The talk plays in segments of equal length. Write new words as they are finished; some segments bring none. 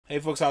Hey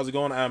folks, how's it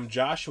going? I'm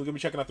Josh. We're gonna be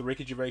checking out the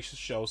Ricky Gervais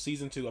Show,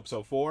 Season 2,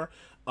 Episode 4,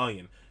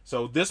 Onion.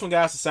 So this one,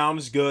 guys, the sound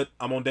is good.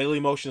 I'm on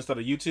Daily Motion instead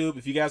of YouTube.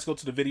 If you guys go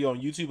to the video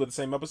on YouTube of the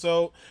same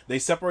episode, they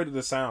separated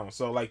the sound.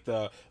 So like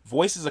the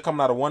voices are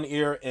coming out of one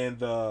ear and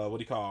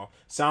the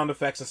sound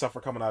effects and stuff are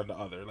coming out of the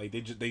other. Like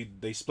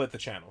they split the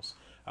channels.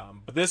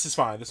 But this is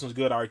fine. This one's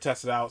good. I already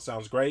tested it out.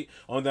 Sounds great.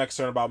 Only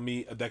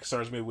thing that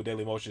concerns me with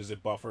Daily Motion is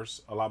it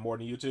buffers a lot more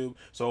than YouTube.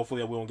 So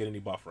hopefully we won't get any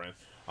buffering.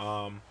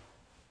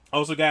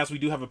 Also, guys, we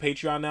do have a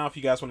Patreon now. If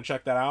you guys want to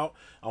check that out,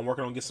 I'm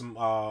working on getting some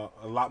a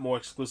lot more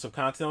exclusive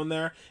content on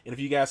there. And if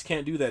you guys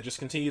can't do that, just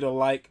continue to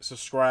like,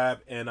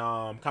 subscribe, and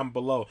comment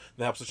below.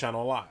 That helps the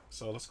channel a lot.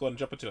 So let's go ahead and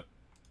jump into it.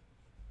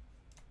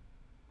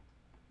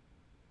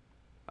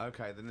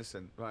 Okay, then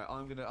listen. Right,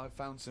 I've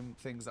found some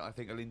things that I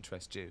think will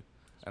interest you,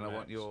 and I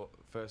want your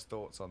first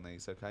thoughts on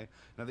these. Okay.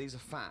 Now these are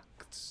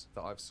facts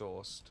that I've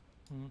sourced.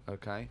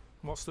 Okay.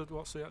 What's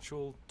the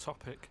actual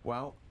topic?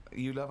 Well,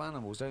 you love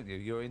animals, don't you?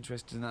 You're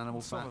interested in animal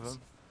some facts.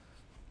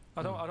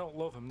 Of them. I don't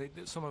love them.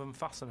 Some of them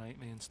fascinate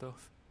me and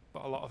stuff,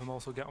 but a lot of them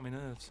also get on my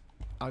nerves.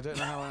 I don't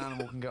know how an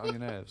animal can get on your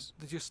nerves.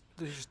 They just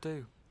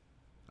do.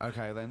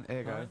 Okay, then here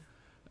you go.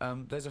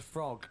 Right. There's a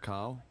frog,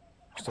 Carl.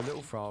 Just a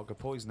little frog, a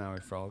poison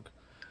arrow frog,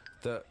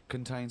 that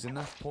contains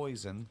enough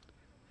poison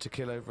to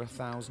kill over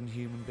 1,000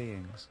 human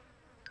beings.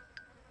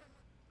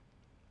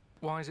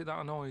 Why is it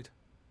that annoyed?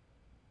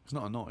 It's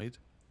not annoyed.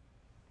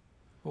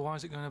 Well, why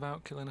is it going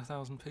about killing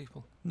 1,000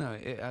 people? No,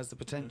 it has the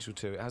potential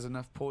to. It has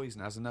enough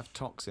poison, it has enough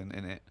toxin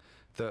in it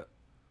that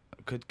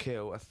could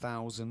kill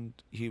 1,000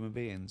 human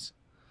beings.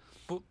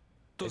 But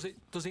does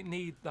it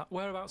need that?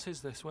 Whereabouts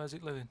is this? Where's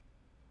it living?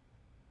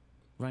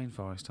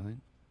 Rainforest, I think.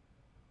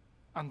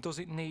 And does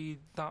it need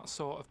that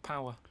sort of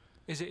power?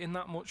 Is it in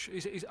that much?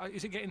 Is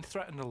it getting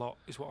threatened a lot?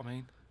 Is what I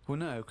mean. Well,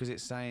 no, because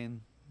it's saying,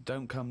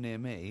 don't come near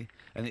me,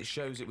 and it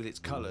shows it with its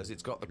colours.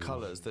 It's got the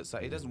colours that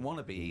say it doesn't want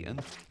to be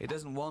eaten. It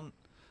doesn't want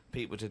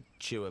people to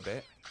chew a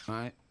bit,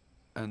 right,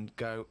 and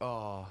go,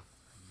 oh,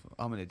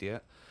 I'm an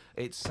idiot.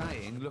 It's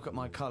saying, look at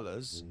my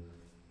colours,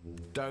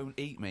 don't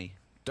eat me.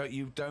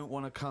 You don't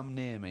want to come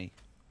near me.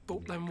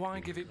 But then why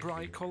give it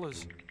bright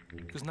colours?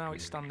 Because now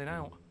it's standing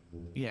out.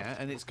 Yeah,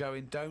 and it's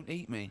going, don't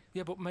eat me.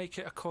 Yeah, but make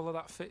it a colour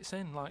that fits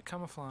in, like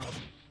camouflage.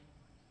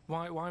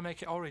 Why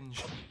make it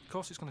orange? Of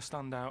course it's going to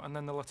stand out, and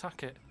then they'll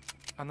attack it.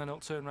 And then it'll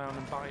turn around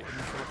and bite and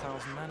kill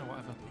 1,000 men or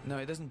whatever. No,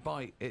 it doesn't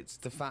bite. It's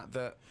the fact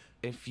that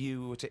if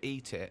you were to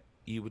eat it,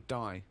 you would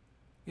die.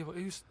 Yeah, but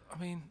who's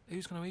going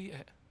to eat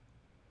it?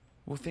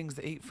 Well, things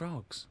that eat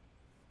frogs.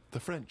 The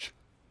French.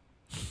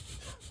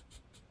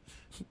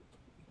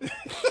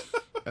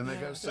 And they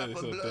go,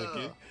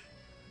 So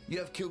you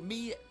have killed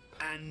me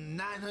and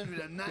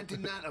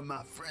 999 of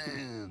my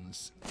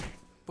friends.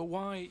 But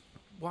why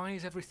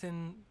is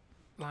everything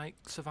like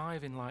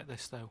surviving like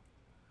this though?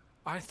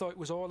 I thought it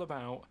was all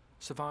about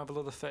survival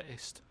of the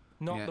fittest,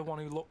 not the one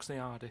who looks the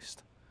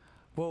hardest.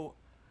 Well,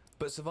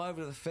 but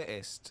survival of the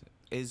fittest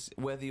is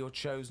whether you're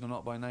chosen or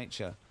not by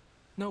nature.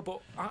 No,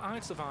 but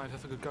I'd survive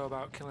if I could go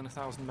about killing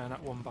 1,000 men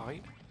at one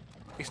bite.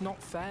 It's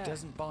not fair. It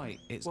doesn't bite.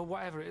 It's well,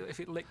 whatever. If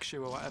it licks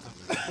you or whatever.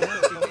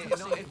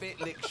 not if it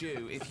licks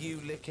you. If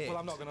you lick it. Well,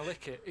 I'm not going to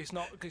lick it. It's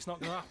not going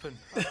to happen.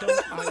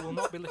 I will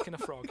not be licking a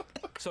frog.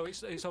 So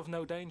it's of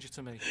no danger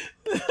to me.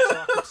 So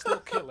I could still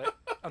kill it,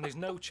 and there's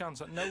no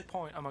chance. At no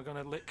point am I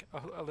going to lick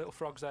a little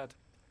frog's head.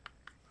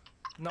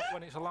 Not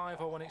when it's alive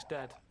or when it's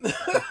dead.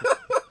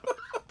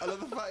 I love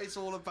the fact it's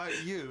all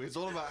about you. It's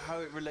all about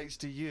how it relates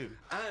to you.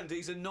 And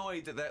he's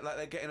annoyed that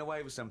they're getting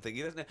away with something.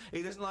 He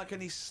doesn't like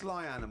any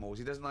sly animals.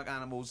 He doesn't like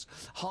animals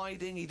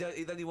hiding. He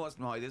wants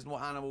them hide. He doesn't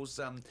want animals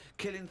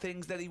killing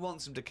things. Then he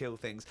wants them to kill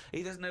things.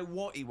 He doesn't know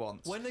what he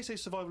wants. When they say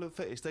survival of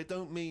the fittest, they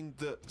don't mean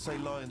that, say,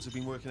 lions have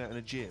been working out in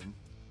a gym.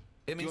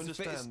 It means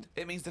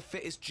the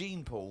fittest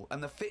gene pool,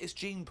 and the fittest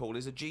gene pool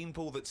is a gene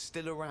pool that's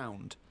still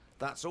around.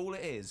 That's all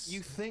it is. You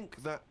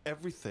think that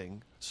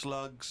everything,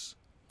 slugs,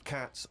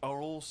 cats,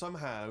 are all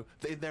somehow,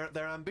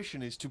 their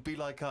ambition is to be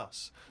like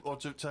us, or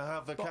to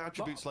have the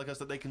attributes like us,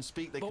 that they can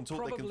speak, they can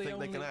talk, they can think,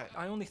 they can act.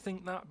 I only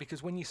think that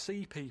because when you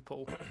see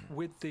people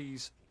with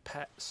these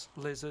pets,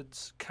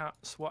 lizards,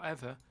 cats,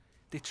 whatever,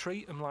 they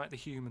treat them like the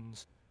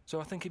humans. So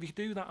I think if you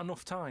do that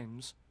enough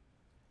times,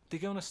 they're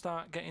going to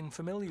start getting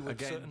familiar with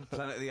certain...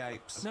 Planet of the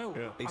Apes. No,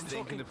 He's I'm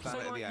thinking talking, of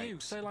Planet of the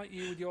Apes. Say like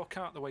you with your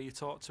cat, the way you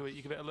talk to it,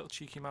 you give it a little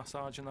cheeky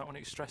massage and that when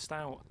it's stressed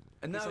out.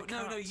 No,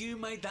 you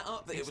made that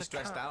up that it was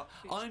stressed out.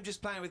 I'm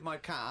just playing with my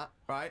cat,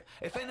 right?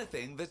 If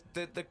anything,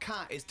 the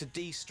cat is to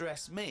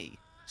de-stress me.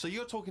 So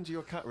you're talking to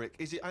your cat, Rick.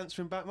 Is it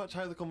answering back much?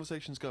 How are the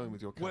conversations going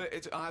with your cat? Well,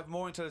 I have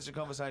more intelligent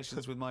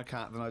conversations with my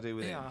cat than I do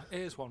with him. Yeah,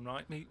 here's one,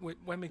 right?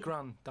 When my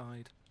gran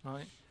died,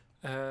 right,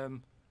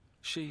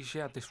 she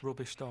had this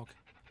rubbish dog,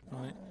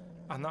 right,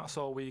 and that's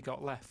all we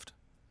got left.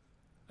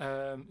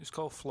 It's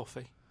called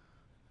Fluffy,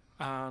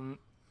 and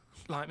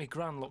like my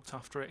gran looked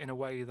after it in a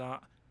way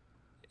that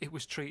it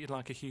was treated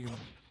like a human. Do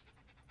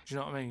you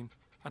know what I mean?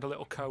 Had a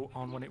little coat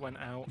on when it went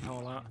out and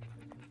all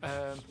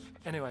that.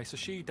 Anyway, so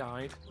she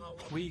died.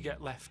 We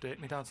left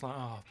it. My dad's like,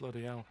 oh,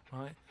 bloody hell,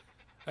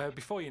 right?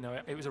 Before you know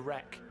it, it was a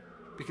wreck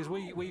because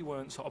we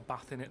weren't sort of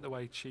bathing it the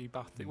way she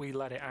bathed it. We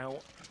let it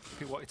out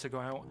if it wanted to go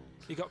out.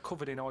 It got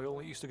covered in oil.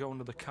 It used to go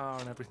under the car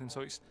and everything.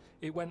 So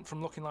it went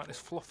from looking like this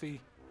fluffy,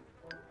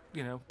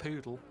 you know,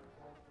 poodle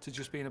to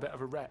just being a bit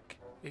of a wreck.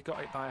 It got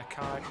hit by a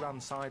car. It ran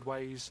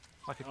sideways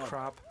like a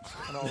crab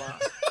and all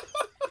that.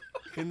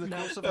 In the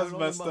course of That's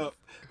messed up.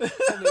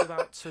 Probably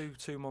about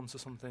two months or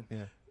something.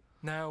 Yeah.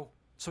 Now,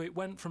 so it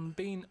went from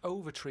being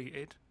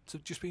over-treated to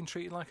just being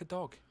treated like a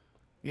dog.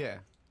 Yeah,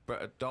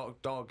 but a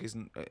dog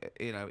isn't,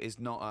 is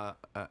not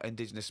a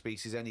indigenous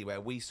species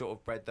anywhere. We sort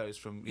of bred those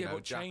from, you know,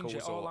 but change jackals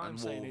it. All and I'm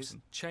saying wolves. is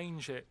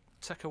change it.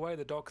 Take away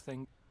the dog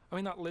thing. I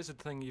mean, that lizard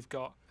thing you've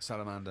got,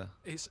 Salamander.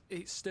 it's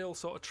still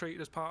sort of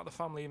treated as part of the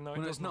family, even though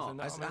Well, it it's does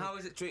nothing. not. How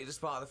is it treated as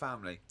part of the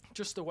family?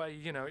 Just the way,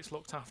 you know, it's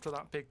looked after,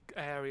 that big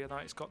area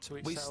that it's got to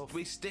itself.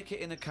 We stick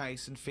it in a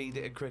case and feed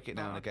it a cricket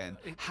now and again.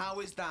 How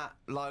is that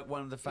like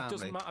one of the family? It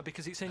doesn't matter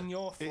because it's in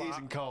your flat. It is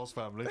in Carl's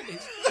family.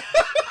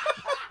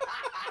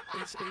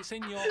 It's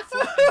in your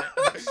flat,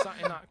 innit, and it's sat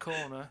in that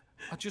corner.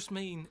 I just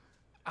mean,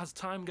 as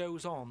time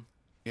goes on,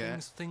 Yeah.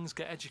 things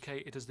get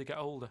educated as they get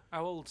older.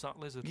 How old's that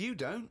lizard? You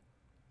don't.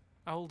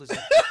 How old is it?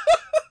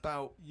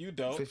 About You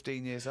don't.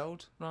 15 years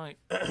old. Right.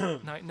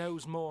 Now, it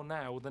knows more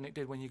now than it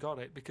did when you got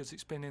it because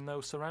it's been in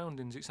those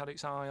surroundings. It's had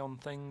its eye on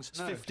things. It's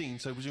 15,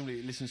 so presumably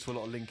it listens to a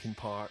lot of Linkin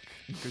Park,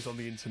 goes on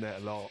the internet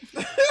a lot.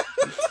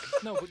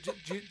 No, but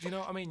do you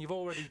know what I mean? You've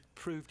already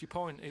proved your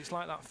point. It's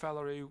like that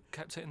fella who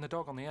kept hitting the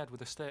dog on the head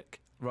with a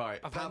stick. Right.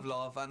 I've had-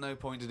 Pavlov, at no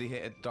point did he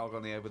hit a dog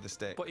on the head with a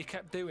stick. But he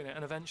kept doing it,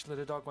 and eventually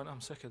the dog went,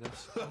 I'm sick of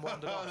this, and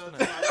wandered off,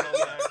 didn't it?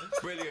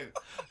 Brilliant.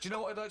 Do you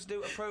know what I'd like to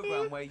do? A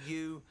programme where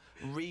you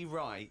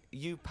rewrite,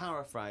 you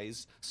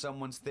paraphrase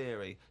someone's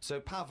theory. So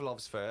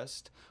Pavlov's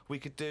first. We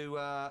could do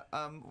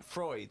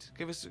Freud.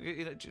 Give us,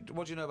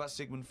 what do you know about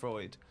Sigmund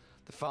Freud,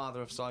 the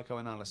father of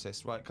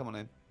psychoanalysis? Right, come on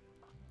in.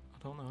 I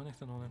don't know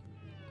anything on him.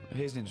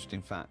 Here's an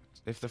interesting fact.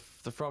 If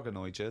the frog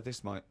annoyed you,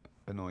 this might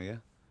annoy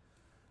you.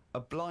 A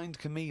blind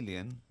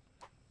chameleon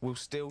will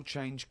still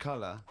change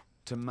colour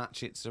to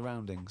match its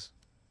surroundings.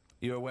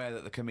 You're aware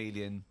that the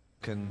chameleon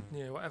can...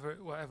 Yeah,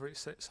 whatever it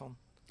sits on.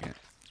 Yeah.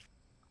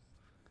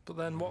 But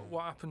then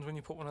what happens when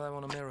you put one of them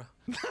on a mirror?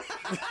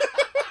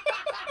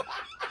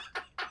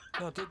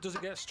 No, does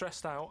it get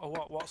stressed out, or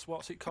what?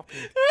 What's it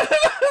copying?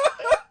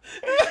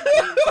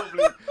 It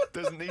probably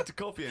doesn't need to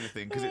copy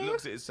anything because it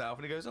looks at itself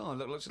and it goes, oh,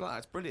 looks like that.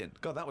 It's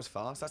brilliant. God, that was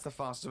fast. That's the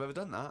fastest I've ever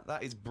done that.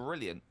 That is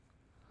brilliant.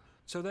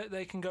 So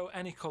they can go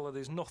any colour.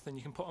 There's nothing.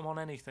 You can put them on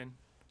anything,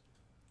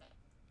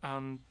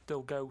 and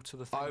they'll go to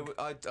the thing.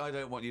 I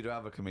don't want you to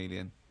have a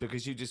chameleon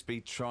because you'd just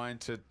be trying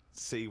to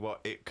see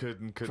what it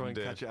could and couldn't Try and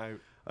do. catch it out.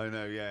 I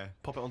know, yeah.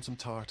 Pop it on some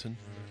tartan.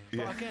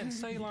 But again,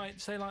 say like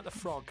the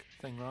frog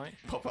thing, right?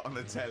 Pop it on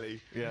the telly.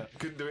 Yeah.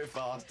 Couldn't do it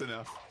fast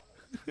enough.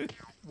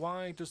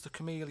 Why does the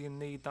chameleon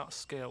need that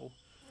skill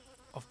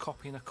of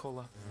copying a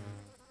colour?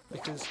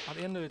 Because at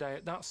the end of the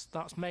day,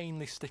 that's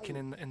mainly sticking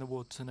in the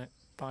woods, isn't it?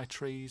 By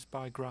trees,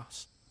 by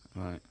grass.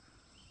 Right.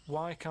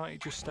 Why can't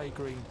it just stay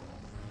green?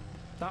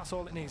 That's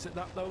all it needs.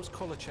 Those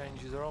colour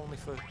changes are only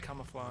for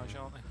camouflage,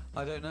 aren't they?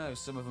 I don't know.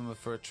 Some of them are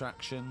for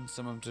attraction.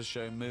 Some of them to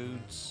show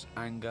moods,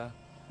 anger.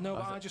 No,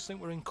 but I just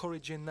think we're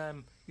encouraging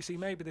them. You see,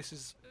 maybe this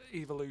is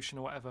evolution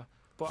or whatever,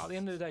 but at the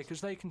end of the day,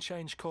 because they can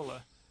change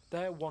colour,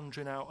 they're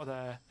wandering out of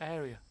their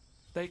area.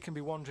 They can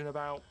be wandering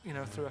about, you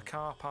know, through a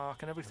car park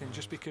and everything,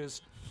 just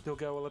because they'll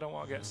go, well, I don't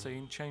want to get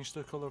seen, change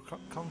the colour of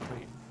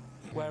concrete.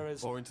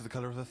 Whereas... Or into the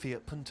colour of a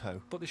Fiat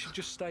Punto. But they should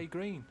just stay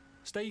green.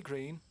 Stay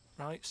green,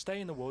 right?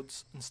 Stay in the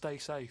woods and stay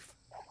safe.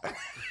 I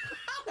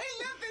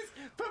love this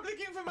public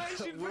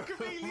information for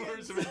chameleons.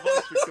 Words of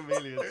advice for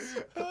chameleons.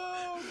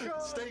 Oh, God.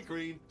 Stay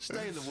green,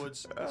 stay in the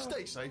woods,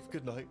 stay safe,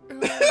 good night.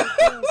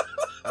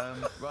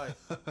 Right.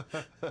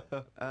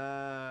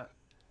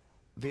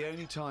 The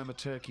only time a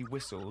turkey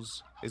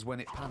whistles is when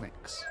it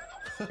panics.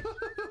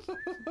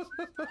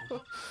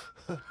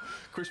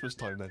 Christmas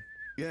time then.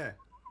 Yeah.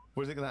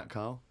 What do you think of that,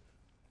 Carl?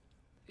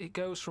 It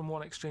goes from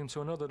one extreme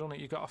to another, doesn't it?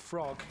 You've got a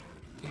frog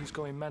who's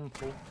going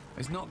mental,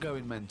 It's not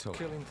going mental.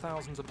 killing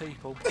thousands of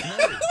people.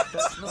 No,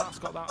 That's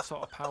got that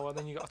sort of power.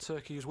 Then you've got a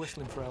turkey who's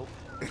whistling for help.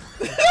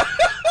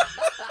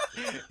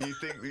 You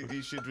think that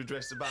you should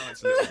redress the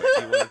balance a little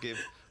bit? You want to give...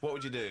 What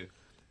would you do?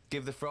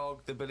 Give the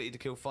frog the ability to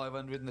kill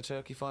 500 and the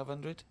turkey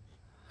 500?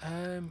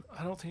 I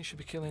don't think you should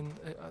be killing...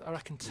 I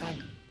reckon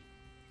 10.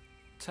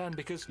 10,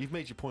 because... You've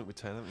made your point with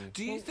 10, haven't you?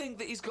 Do you think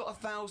that he's got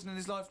 1,000 in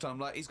his lifetime,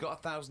 like he's got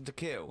 1,000 to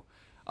kill?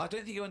 I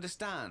don't think you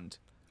understand.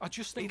 I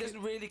just He think...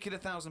 doesn't really kill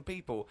 1,000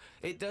 people.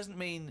 It doesn't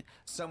mean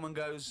someone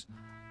goes,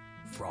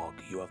 Frog,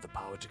 you have the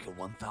power to kill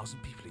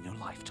 1,000 people in your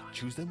lifetime.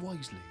 Choose them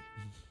wisely.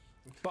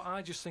 But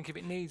I just think if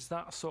it needs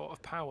that sort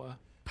of power...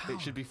 It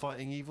should be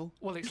fighting evil.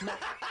 Well, it's not...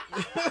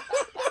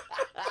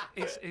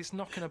 it's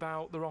knocking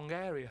about the wrong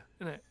area,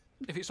 isn't it?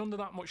 If it's under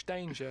that much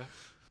danger,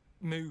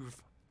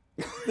 move.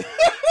 That's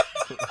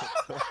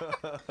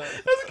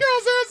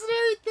Carl's answer to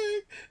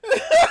everything.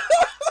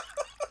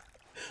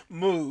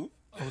 Move.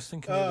 I was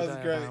thinking the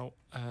other day about,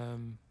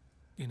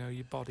 you know,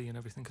 your body and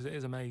everything, because it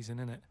is amazing,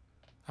 isn't it?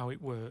 How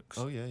it works.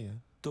 Oh, yeah, yeah.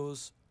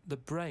 Does the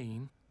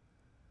brain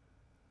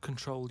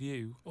control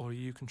you, or are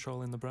you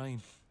controlling the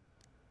brain?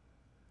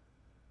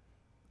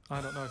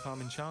 I don't know if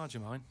I'm in charge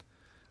of mine.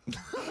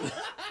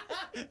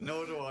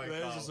 Nor do I,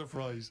 There's Carl. a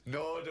surprise.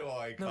 Nor do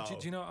I, No, Carl.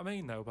 do you know what I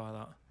mean, though, by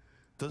that?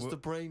 Does the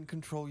brain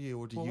control you,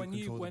 or do you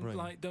control the brain?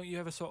 Like, don't you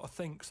ever sort of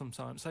think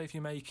sometimes? Say if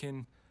you're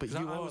making, But 'cause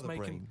you I are was the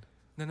making,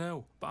 brain.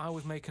 No, but I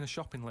was making a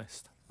shopping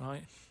list,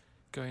 right?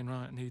 Going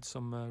right, I need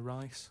some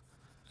rice,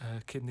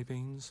 kidney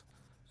beans,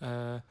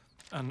 and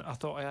I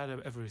thought I had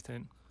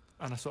everything,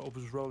 and I sort of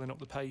was rolling up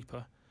the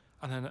paper,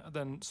 and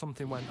then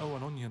something went, oh,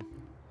 an onion.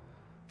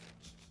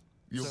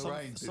 Your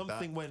brain did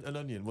Something that. went an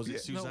onion. Was it No,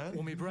 Suzanne?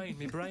 well, my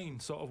brain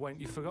sort of went,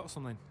 you forgot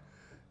something.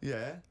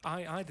 Yeah.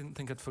 I didn't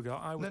think I'd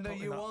forgot. I was No,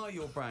 putting you that- are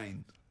your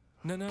brain.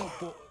 No,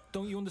 but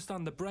don't you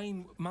understand?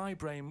 My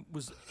brain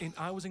was in.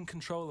 I was in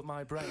control of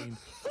my brain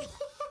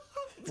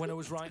when I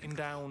was writing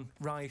down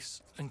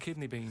rice and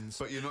kidney beans.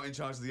 But you're not in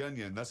charge of the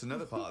onion. That's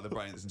another part of the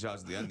brain that's in charge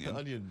of the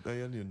onion.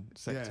 The onion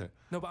sector.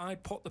 No, but I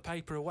put the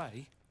paper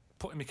away,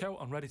 putting my coat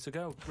on, ready to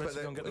go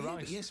and get the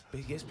rice. Yes,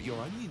 but your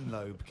onion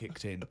lobe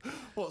kicked in.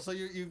 What? So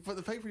you put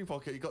the paper in your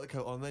pocket, you got the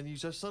coat on, then you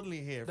just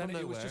suddenly hear Then from it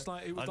nowhere, was just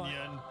like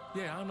onion.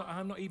 Yeah,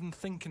 I'm not even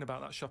thinking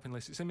about that shopping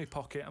list. It's in my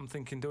pocket. I'm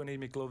thinking, do I need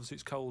my gloves?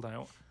 It's cold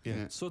out.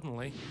 Yeah.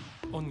 Suddenly,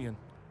 onion.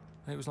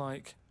 And it was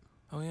like,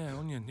 oh yeah,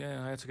 onion.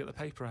 Yeah, I had to get the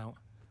paper out.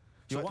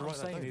 So had what to I'm write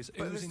that saying down. is,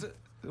 But who's there's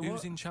who's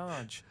what? in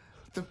charge?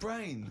 The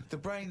brain,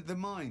 the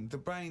mind. The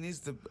brain is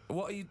the.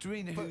 What are you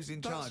doing? But Who's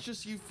in that's charge?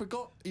 just you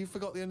forgot the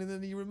onion,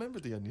 then you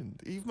remembered the onion.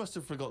 You must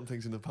have forgotten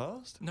things in the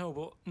past. No,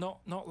 but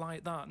not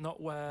like that.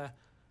 Not where,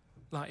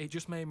 like, it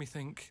just made me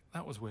think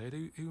that was weird.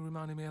 Who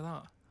reminded me of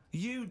that?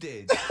 You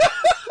did.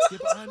 Yeah,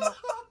 but I'm not.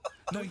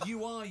 No,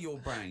 you are your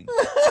brain.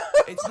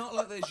 It's not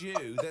like there's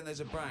you, then there's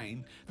a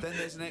brain, then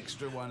there's an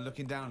extra one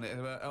looking down at it.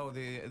 Oh,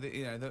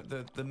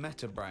 the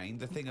meta brain,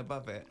 the thing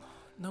above it.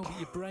 No, but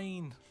your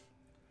brain.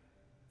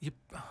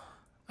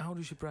 How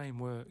does your brain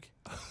work?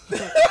 You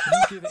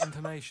give it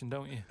information,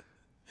 don't you?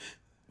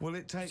 Well,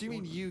 it takes. Do you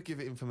mean you give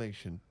it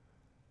information?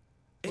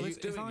 Well,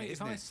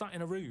 If I sat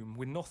in a room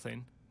with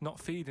nothing, not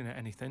feeding it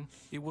anything,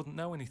 it wouldn't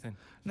know anything.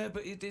 No,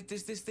 but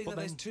there's this thing But that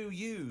there's then- two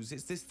yous.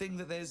 It's this thing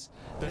that there's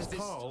There's this.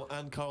 Carl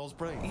and Carl's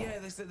brain. Yeah,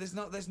 there's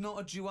not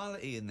a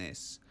duality in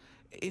this.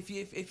 If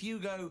you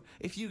go,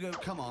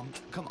 come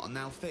on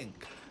now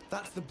think.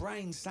 That's the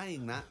brain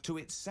saying that to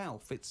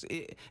itself.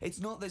 It's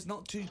not. There's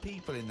not two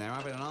people in there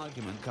having an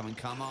argument.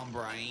 Come on,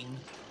 brain.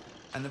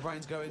 And the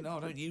brain's going, oh,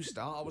 don't you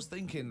start, I was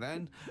thinking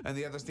then. And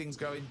the other thing's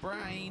going,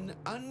 brain,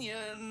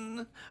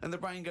 onion. And the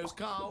brain goes,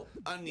 Carl,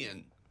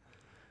 onion.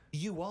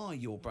 You are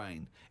your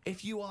brain.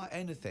 If you are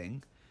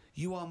anything,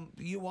 you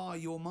are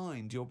your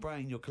mind, your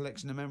brain, your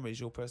collection of memories,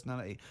 your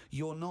personality.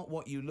 You're not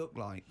what you look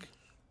like.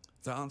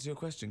 Does that answer your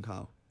question,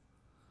 Carl?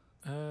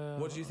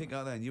 What do you think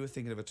of then? You were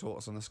thinking of a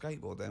tortoise on a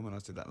skateboard then when I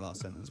did that last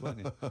sentence, weren't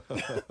you?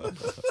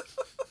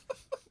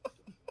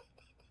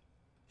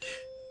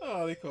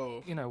 Oh, they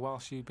cool. You know,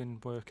 whilst you've been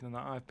working on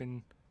that, I've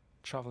been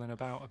travelling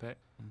about a bit.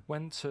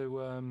 Went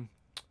to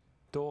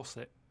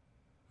Dorset,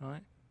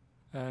 right?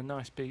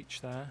 Nice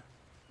beach there.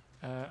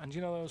 And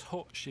you know those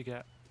huts you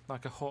get,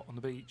 like a hut on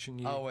the beach,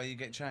 and where you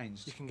get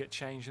changed? you can get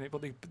changed in it.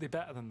 But they're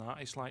better than that.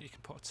 It's like you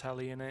can put a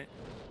telly in it,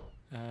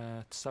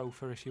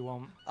 sofa if you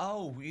want.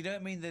 Oh, you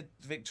don't mean the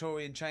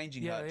Victorian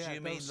changing huts? Yeah, You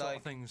those mean sort of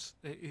like... things.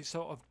 It's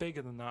sort of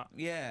bigger than that.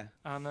 Yeah.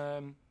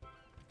 And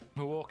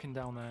we were walking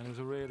down there, and there was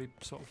a really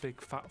sort of big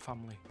fat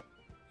family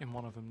in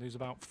one of them. There was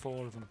about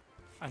 4 of them,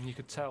 and you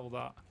could tell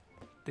that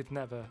they'd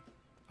never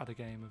had a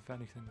game of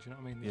anything. Do you know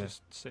what I mean? They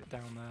just sit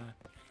down there,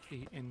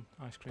 eating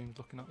ice cream,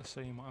 looking at the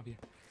sea and what have you.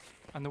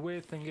 And the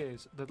weird thing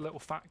is, the little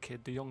fat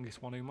kid, the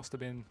youngest one, who must have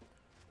been,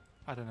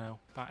 I don't know,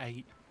 about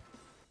 8,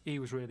 he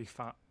was really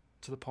fat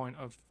to the point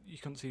of you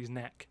couldn't see his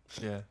neck.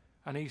 Yeah.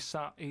 And he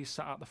sat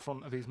at the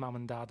front of his mum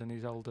and dad and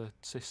his older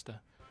sister.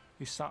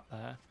 He sat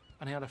there,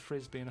 and he had a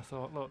frisbee, and I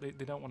thought, look,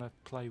 they don't want to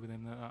play with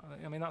him.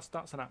 I mean,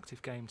 that's an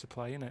active game to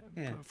play, isn't it?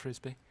 Yeah.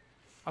 Frisbee.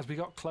 As we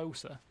got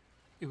closer,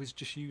 he was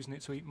just using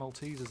it to eat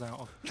Maltesers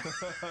out of.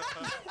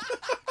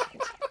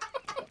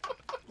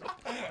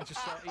 I just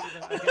thought,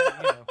 even again,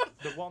 you know,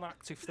 the one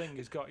active thing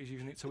he's got, he's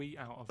using it to eat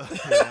out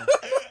of. Yeah.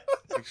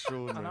 And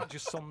Extraordinary. that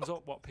just sums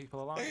up what people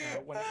are like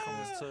now when it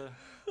comes to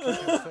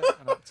keeping fit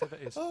and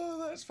activities.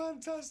 Oh, that's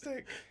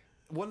fantastic.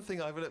 One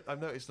thing I've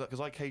noticed, that because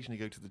I occasionally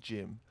go to the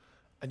gym,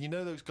 and you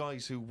know those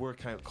guys who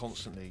work out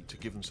constantly to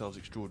give themselves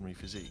extraordinary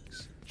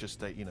physiques. Just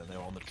they're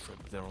on the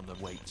trip, they're on the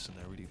weights, and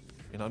they're really.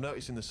 And I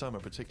notice in the summer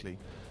particularly,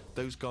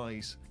 those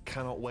guys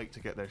cannot wait to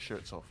get their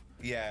shirts off.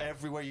 Yeah.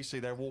 Everywhere you see,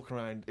 they're walking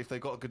around. If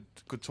they've got a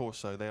good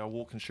torso, they are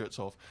walking shirts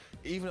off.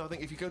 Even I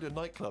think if you go to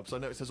nightclubs, I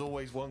notice there's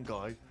always one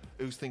guy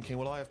who's thinking,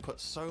 well, I have put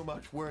so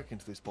much work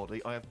into this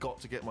body, I have got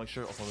to get my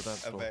shirt off on the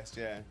dance A floor. vest,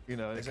 yeah. You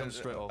know, and It's it comes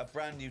straight a off.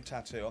 brand new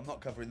tattoo. I'm not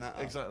covering that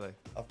up. Exactly.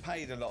 I've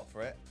paid a lot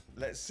for it.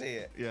 Let's see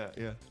it. Yeah,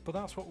 yeah. But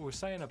that's what we were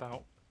saying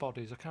about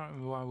bodies. I can't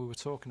remember why we were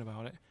talking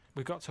about it.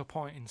 We've got to a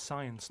point in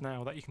science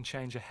now that you can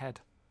change your head.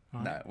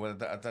 Right? No, well,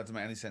 that doesn't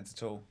make any sense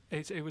at all.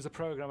 It was a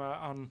program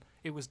on.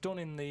 It was done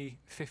in the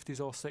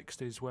 50s or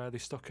 60s where they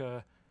stuck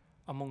a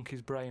a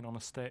monkey's brain on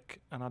a stick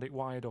and had it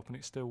wired up and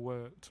it still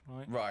worked,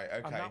 right? Right,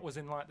 okay. And that was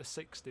in like the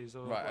 60s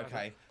or Right, whatever.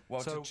 okay.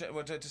 Well, So-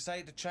 to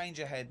say to change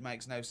a head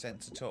makes no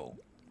sense at all.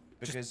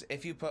 Because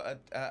if you put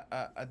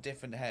a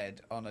different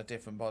head on a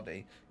different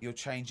body, you're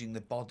changing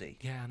the body.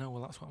 Yeah, I know.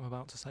 Well, that's what I'm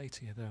about to say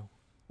to you, though.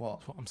 What?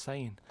 That's what I'm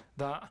saying.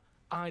 That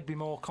I'd be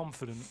more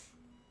confident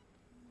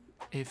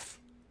if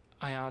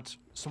I had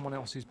someone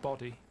else's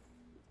body.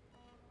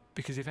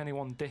 Because if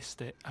anyone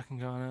dissed it, I can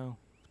go, no,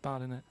 it's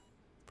bad, innit?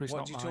 But it's What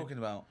not are you mine. talking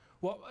about?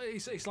 What?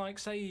 It's like,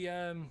 say,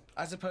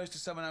 As opposed to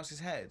someone else's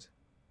head?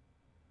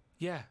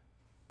 yeah.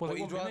 Well, What, it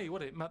you'd wouldn't be rather- me,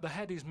 would it? The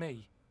head is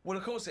me. Well,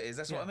 of course it is.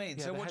 That's what I mean.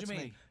 Yeah, So the what do you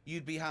head's mean? me.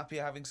 You'd be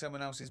happier having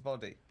someone else's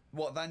body?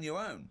 What, than your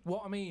own?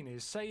 What I mean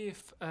is, say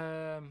if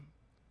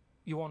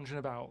you're wandering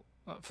about,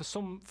 for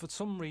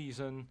some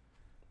reason,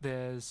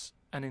 there's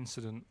an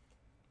incident.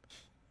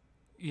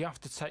 You have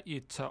to take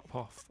your top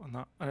off and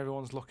that, and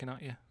everyone's looking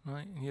at you,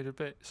 right? And you're a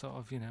bit sort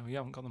of, you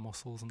haven't got the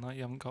muscles and that,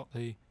 you haven't got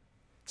the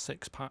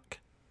six-pack,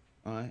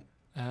 Right.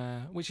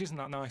 which isn't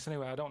that nice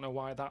anyway. I don't know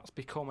why that's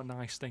become a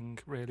nice thing,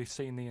 really,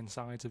 seeing the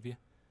insides of you.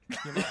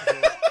 You might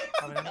as well,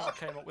 I mean, I know I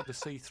came up with the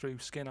see-through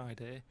skin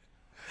idea,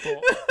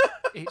 but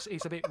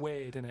it's a bit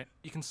weird, isn't it?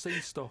 You can see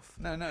stuff.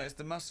 No, it's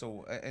the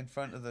muscle in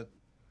front of the...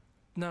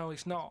 No,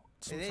 it's not.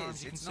 It Sometimes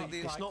is, you can it's see not the-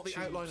 like, It's not the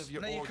tubes. outline of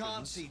your No, organs. you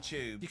can't see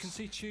tubes. You can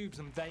see tubes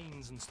and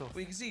veins and stuff.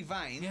 Well, you can see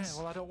veins. Yeah,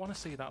 well, I don't want to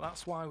see that.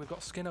 That's why we've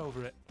got skin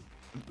over it.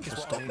 Is Well, what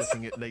I stop mean.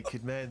 looking at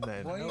naked men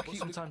then. Why No, you but keep-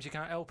 sometimes you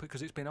can't help it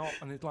because it's been hot,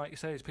 and like you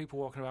say, there's people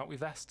walking about with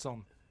vests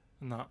on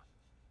and that.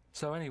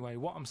 So anyway,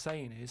 what I'm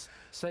saying is,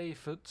 say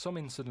if some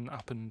incident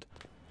happened,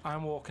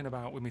 I'm walking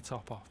about with my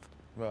top off.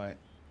 Right.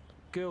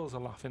 Girls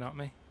are laughing at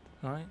me,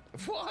 right?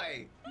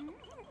 Why?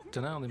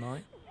 Don't know, they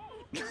might.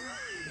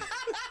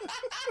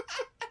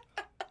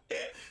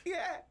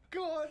 Yeah,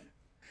 go on.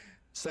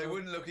 So they So-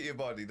 wouldn't look at your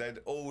body, they'd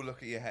all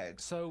look at your head.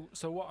 So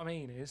what I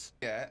mean is,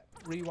 Yeah.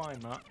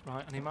 rewind that,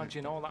 right, and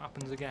imagine all that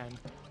happens again,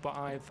 but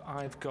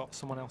I've got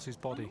someone else's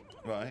body.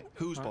 Right.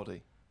 Whose Right.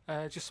 body?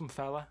 Just some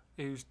fella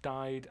who's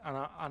died,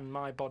 and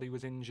my body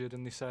was injured,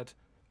 and they said,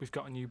 we've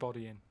got a new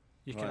body in.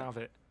 You can Right. have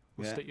it.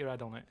 We'll Yeah. stick your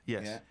head on it.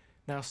 Yes. Yeah.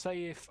 Now,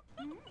 say if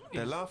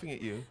They're laughing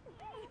at you.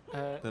 they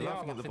are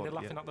laughing at the they're body,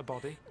 laughing yeah. at the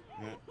body,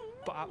 Yeah.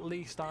 but at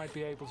least I'd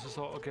be able to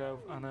sort of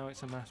go, I know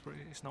it's a mess, but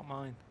it's not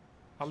mine.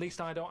 At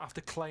least I don't have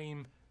to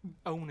claim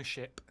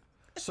ownership.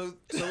 So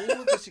all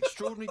of this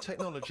extraordinary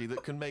technology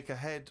that can make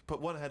put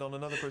one head on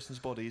another person's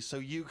body, so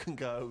you can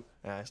go,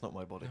 it's not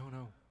my body.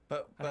 No.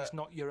 But And it's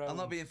not your own. I'm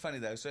not being funny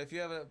though. So if you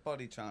have a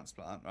body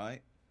transplant,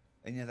 right,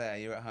 and you're there,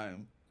 you're at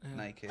home, Yeah.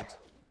 naked,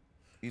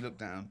 you look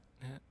down,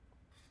 Yeah.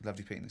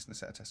 lovely penis and a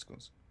set of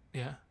testicles,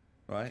 Yeah.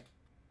 right?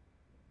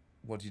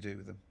 What do you do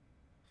with them?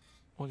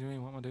 What do you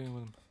mean? What am I doing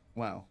with them?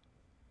 Well,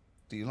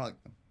 do you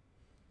like them?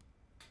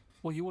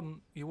 Well, you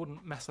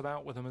wouldn't mess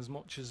about with them as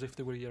much as if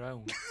they were your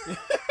own.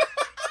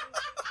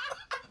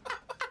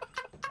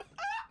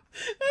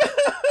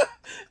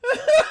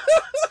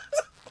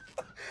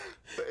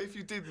 But if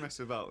you did mess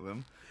about with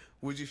them,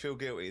 would you feel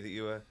guilty that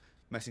you were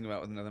messing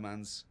about with another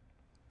man's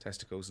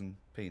testicles and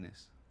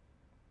penis?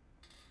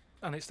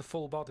 And it's the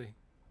full body.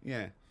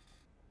 Yeah.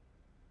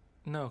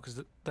 No, because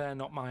they're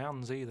not my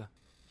hands either.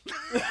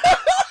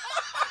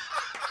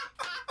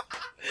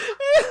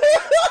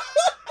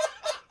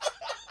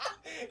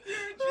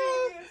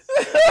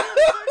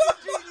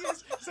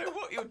 Genius. So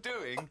what you're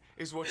doing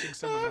is watching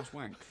someone else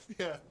wank.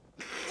 Yeah.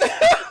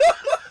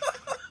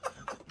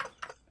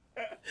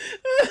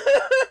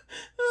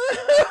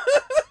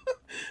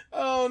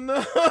 Oh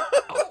no!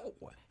 Oh,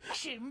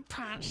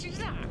 chimpanzee's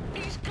that?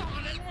 He's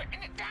gone and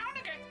written it down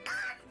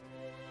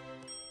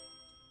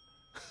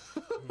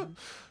again.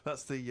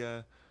 That's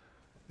the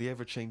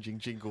ever-changing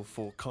jingle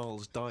for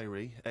Carl's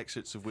diary,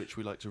 excerpts of which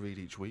we like to read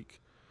each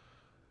week.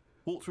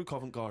 Walked through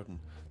Covent Garden.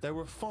 There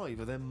were 5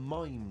 of them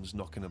mimes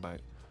knocking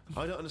about.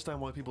 I don't understand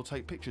why people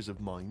take pictures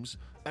of mimes.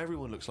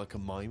 Everyone looks like a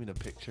mime in a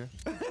picture.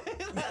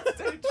 That's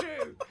so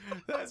true.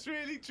 That's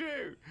really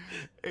true.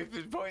 If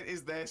the point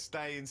is they're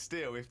staying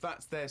still, if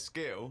that's their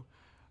skill,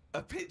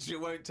 a picture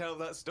won't tell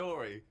that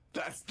story.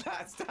 That's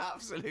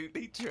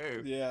absolutely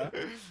true. Yeah.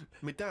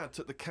 My dad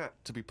took the cat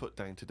to be put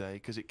down today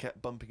because it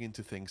kept bumping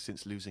into things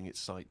since losing its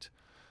sight.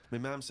 My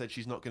mum said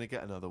she's not going to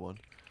get another one.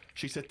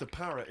 She said the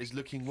parrot is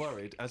looking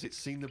worried as it's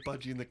seen the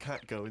budgie and the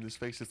cat go in the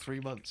space of 3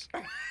 months.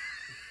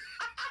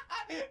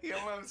 Your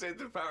mum said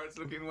the parrot's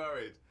looking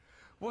worried.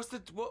 What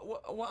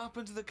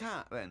happened to the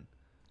cat then?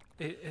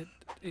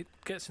 It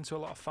gets into a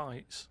lot of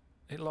fights.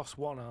 It lost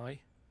one eye,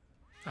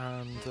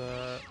 and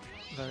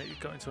then it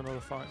got into another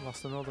fight and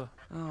lost another.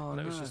 Oh, And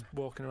it was just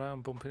walking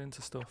around bumping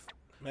into stuff.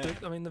 Man.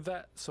 I mean, the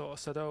vet sort of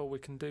said, "Oh, we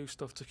can do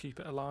stuff to keep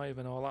it alive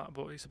and all that,"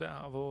 but it's a bit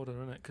out of order,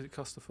 isn't it? Because it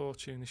costs a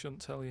fortune. They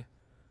shouldn't tell you.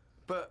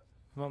 But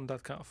Mum and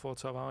Dad can't afford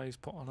to have eyes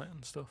put on it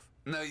and stuff.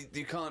 no,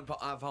 you can't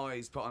have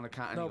eyes put on a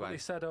cat No, but anyway. they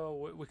said,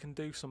 "Oh, we can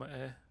do something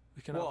here.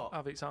 We can What?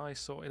 have its eyes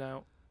sorted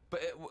out."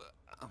 But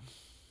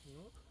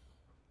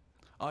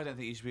I don't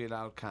think you should be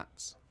allowed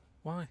cats.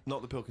 Why?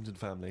 Not the Pilkington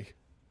family.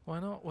 Why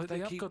not? Well, They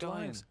they have keep good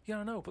dying. lives. Yeah,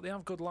 I know, but they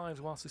have good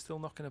lives whilst they're still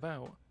knocking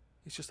about.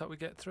 It's just that we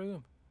get through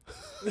them.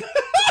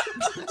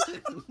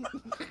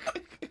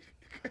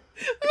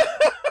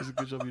 It's a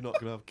good job you're not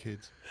going to have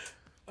kids.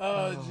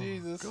 Oh,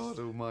 Jesus. God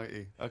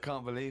almighty. I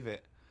can't believe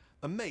it.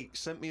 A mate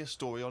sent me a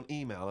story on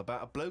email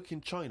about a bloke in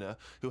China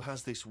who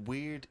has this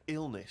weird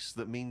illness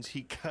that means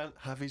he can't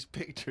have his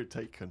picture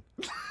taken.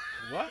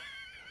 What?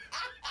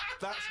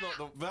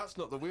 That's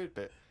not the weird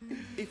bit.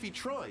 If he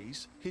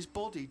tries, his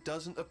body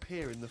doesn't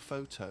appear in the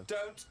photo.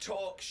 Don't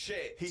talk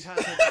shit. He has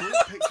had group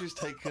pictures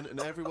taken and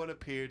everyone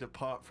appeared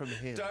apart from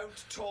him.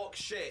 Don't talk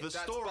shit. The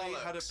That's story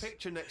bollocks. had a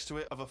picture next to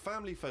it of a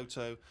family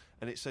photo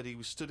and it said he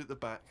was stood at the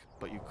back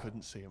but you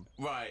couldn't see him.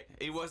 Right,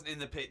 he wasn't in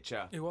the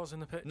picture. He was in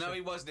the picture. No,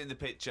 he wasn't in the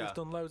picture. We've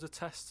done loads of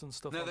tests and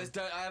stuff. No, on him.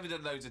 I haven't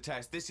done loads of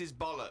tests. This is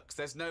bollocks.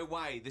 There's no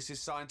way this is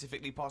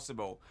scientifically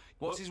possible.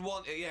 What's his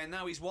want? Yeah,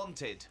 now he's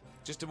wanted.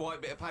 Just a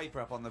white bit of paper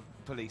up on the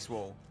police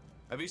wall.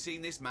 Have you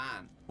seen this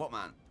man? What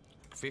man?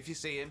 If you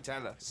see him,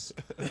 tell us.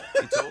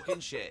 You're talking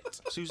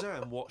shit.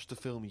 Suzanne watched the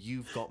film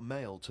You've Got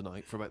Mail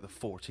tonight for about the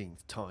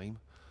 14th time.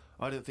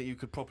 I don't think you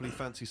could properly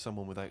fancy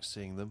someone without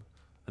seeing them,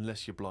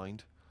 unless you're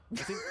blind.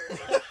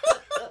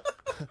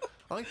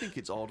 I think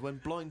it's odd when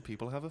blind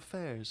people have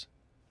affairs.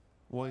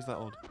 Why is that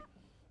odd?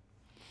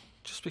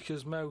 Just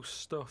because most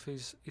stuff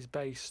is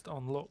based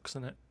on looks,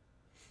 isn't it?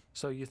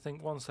 So you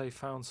think once they've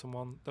found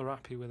someone, they're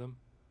happy with them.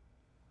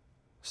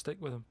 Stick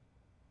with them.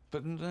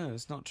 But no,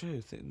 it's not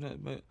true.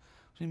 But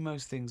I mean,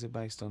 most things are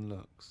based on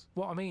looks.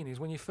 What I mean is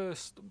when you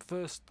first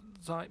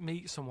like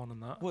meet someone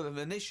and that. Well,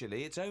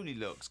 initially it's only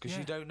looks because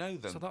you don't know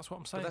them. So that's what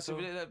I'm saying.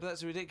 But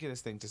that's a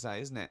ridiculous thing to say,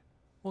 isn't it?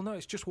 Well, no,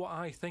 it's just what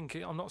I think.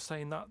 I'm not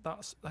saying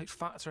that's like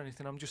fact or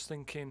anything. I'm just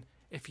thinking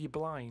if you're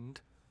blind,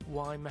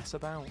 why mess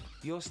about?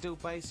 You're still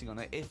basing on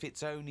it if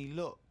it's only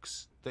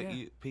looks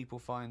that people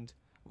find.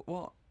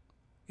 What?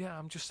 Yeah,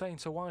 I'm just saying.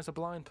 So why is a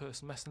blind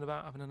person messing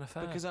about having an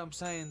affair? Because I'm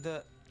saying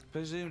that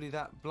presumably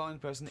that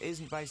blind person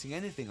isn't basing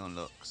anything on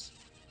looks.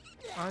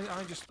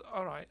 I just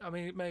all right. I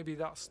mean, maybe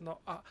that's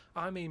not.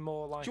 I mean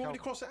more like. Do you want me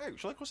to cross it out?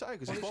 Shall I cross it out?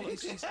 Because Well,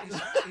 it's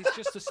it's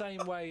just the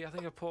same way. I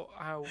think I put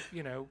how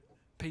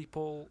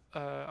people.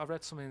 I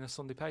read something in a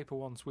Sunday paper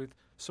once with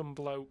some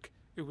bloke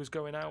who was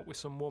going out with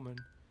some woman.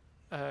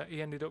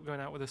 He ended up going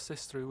out with a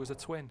sister who was a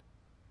twin.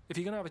 If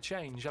you're gonna have a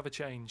change, have a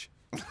change.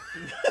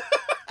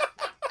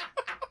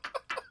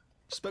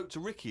 Spoke to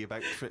Ricky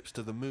about trips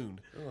to the moon.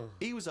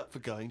 He was up for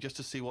going just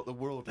to see what the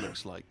world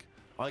looks like.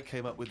 I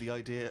came up with the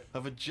idea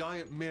of a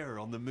giant mirror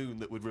on the moon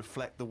that would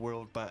reflect the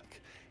world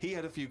back. He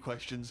had a few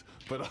questions,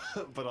 but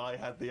I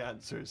had the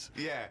answers.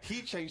 Yeah.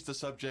 He changed the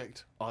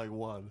subject. I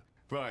won.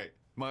 Right.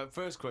 My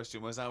first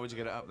question was, how would you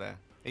get it up there?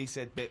 He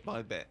said bit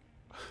by bit.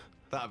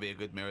 That'd be a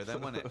good mirror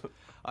then, wouldn't it?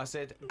 I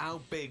said,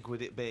 how big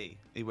would it be?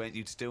 He went,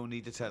 you'd still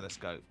need a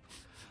telescope.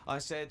 I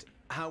said,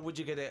 how would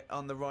you get it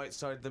on the right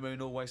side of the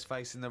moon, always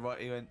facing the right?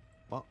 He went,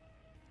 what?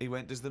 He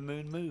went, does the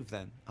moon move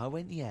then? I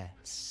went,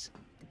 yes.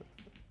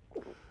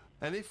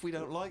 And if we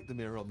don't like the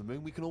mirror on the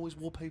moon, we can always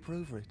wallpaper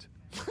over it.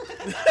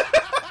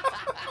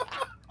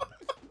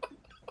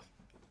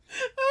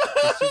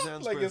 It's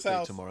Suzanne's Like his birthday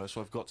house. tomorrow, so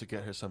I've got to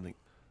get her something.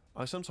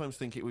 I sometimes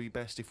think it would be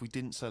best if we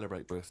didn't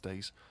celebrate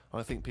birthdays.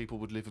 I think people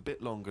would live a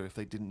bit longer if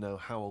they didn't know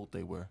how old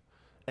they were.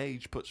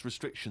 Age puts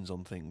restrictions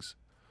on things.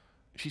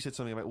 She said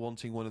something about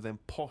wanting one of them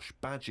posh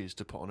badges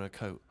to put on her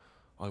coat.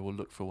 I will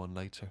look for one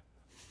later.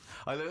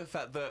 I love the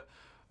fact that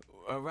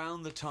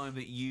around the time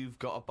that you've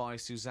got to buy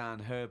Suzanne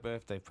her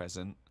birthday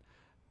present,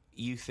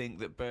 you think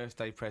that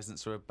birthday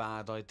presents are a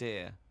bad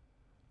idea.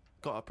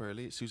 Got up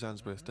early, it's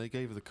Suzanne's birthday,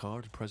 gave her the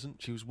card and present.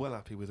 She was well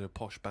happy with her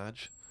posh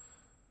badge.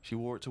 She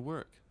wore it to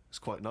work. It's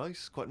quite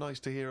nice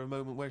to hear a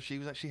moment where she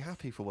was actually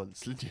happy for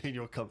once in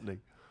your company.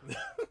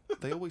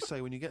 They always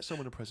say when you get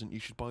someone a present, you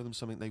should buy them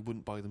something they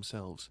wouldn't buy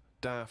themselves.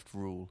 Daft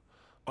rule.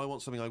 I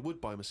want something I would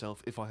buy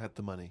myself if I had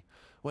the money.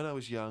 When I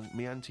was young,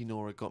 me Auntie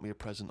Nora got me a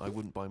present I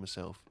wouldn't buy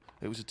myself.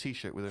 It was a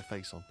t-shirt with her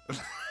face on.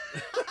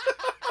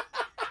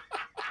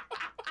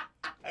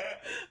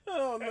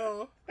 Oh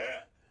no.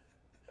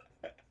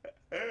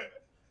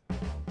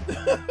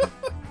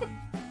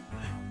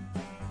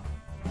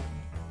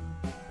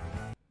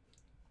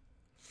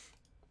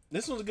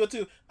 This one's good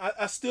too.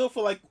 I still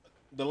feel like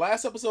the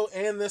last episode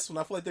and this one,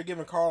 I feel like they're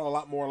giving Carl a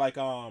lot more like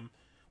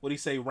what do you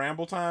say,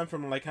 ramble time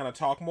from like kind of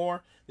talk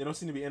more. They don't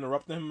seem to be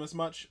interrupting him as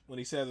much when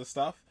he says his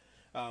stuff.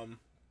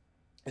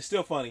 It's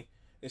still funny.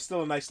 It's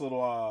still a nice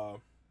little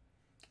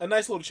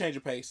change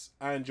of pace.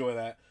 I enjoy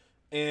that.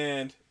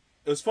 And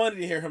it was funny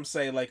to hear him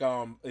say like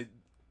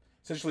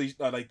essentially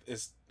like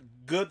it's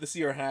good to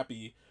see her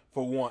happy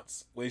for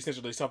once, with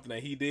essentially something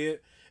that he did.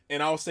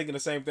 And I was thinking the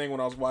same thing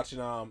when I was watching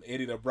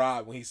Eddie the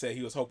Bride, when he said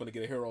he was hoping to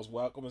get a hero's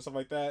welcome and stuff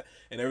like that.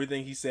 And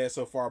everything he said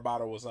so far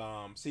about her was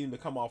seemed to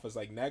come off as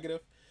like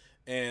negative.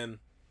 And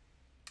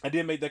I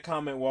did make that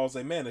comment where I was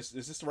like, man, is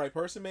this the right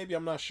person? Maybe,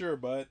 I'm not sure,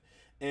 but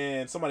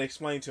and somebody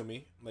explained to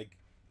me, like,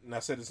 and I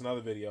said this in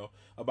another video,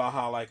 about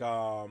how like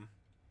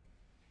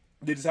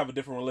they just have a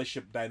different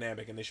relationship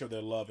dynamic and they show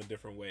their love in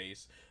different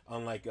ways.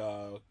 Unlike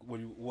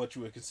what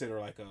you would consider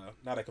like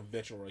not a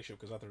conventional relationship,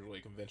 because nothing's really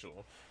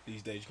conventional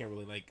these days. You can't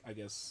really like, I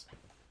guess,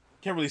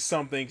 can't really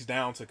sum things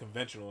down to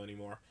conventional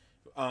anymore.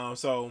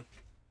 So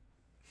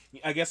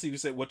I guess you could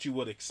say what you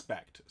would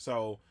expect.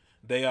 So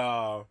they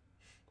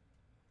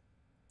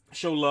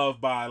show love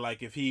by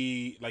like if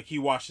he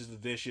washes the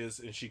dishes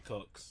and she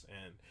cooks,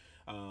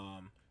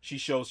 and she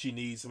shows she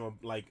needs him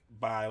like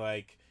by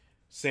like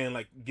saying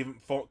like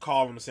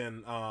call him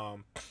saying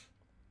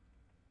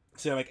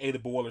saying like, hey, the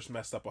boiler's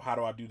messed up, or how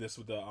do I do this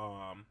with the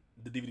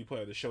DVD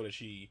player to show that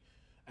she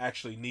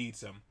actually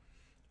needs him.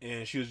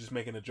 And she was just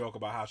making a joke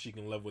about how she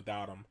can live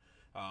without him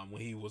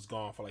when he was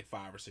gone for like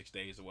 5 or 6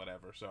 days or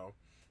whatever. So,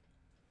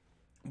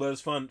 but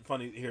it's funny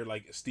to hear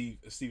like Steven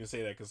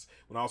say that, because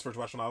when I was first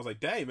watching, I was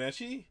like, dang man,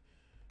 she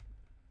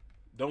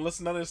don't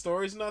listen to none of the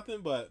stories,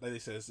 nothing. But like they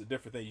said, it's a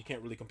different thing. You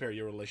can't really compare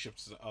your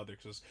relationships to others,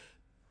 because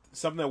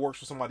something that works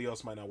for somebody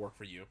else might not work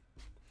for you,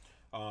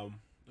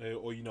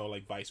 or you know,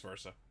 like vice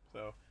versa.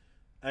 So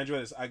I enjoy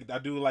this. I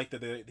do like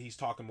that he's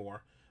talking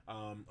more.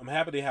 I'm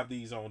happy they have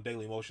these on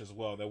Daily Motion as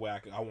well. That way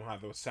I won't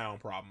have those sound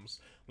problems.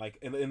 Like,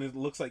 and it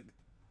looks like,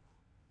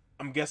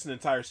 I'm guessing the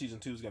entire season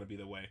 2 is going to be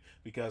the way,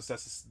 because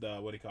that's the,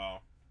 what do you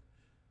call?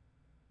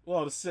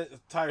 Well, the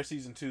entire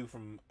season 2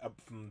 from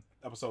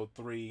episode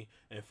 3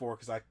 and 4,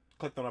 because I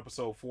clicked on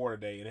episode 4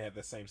 today and it had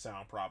the same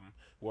sound problem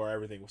where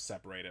everything was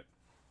separated.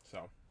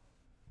 So,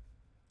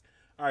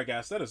 alright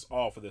guys, that is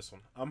all for this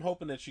one. I'm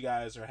hoping that you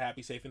guys are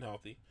happy, safe, and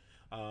healthy.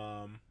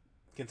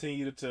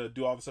 Continue to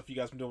do all the stuff you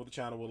guys been doing with the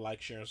channel with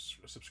like, share, and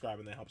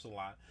subscribing. That helps a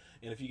lot.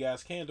 And if you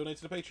guys can, donate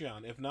to the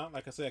Patreon. If not,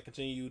 like I said,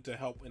 continue to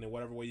help in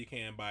whatever way you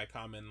can by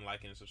commenting,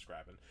 liking, and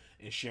subscribing,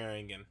 and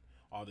sharing, and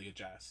all the good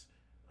jazz.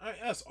 Alright,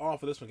 that's all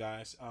for this one,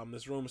 guys.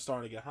 This room is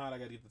starting to get hot. I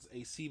gotta get this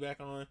AC back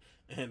on,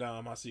 and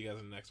I'll see you guys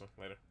in the next one.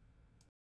 Later.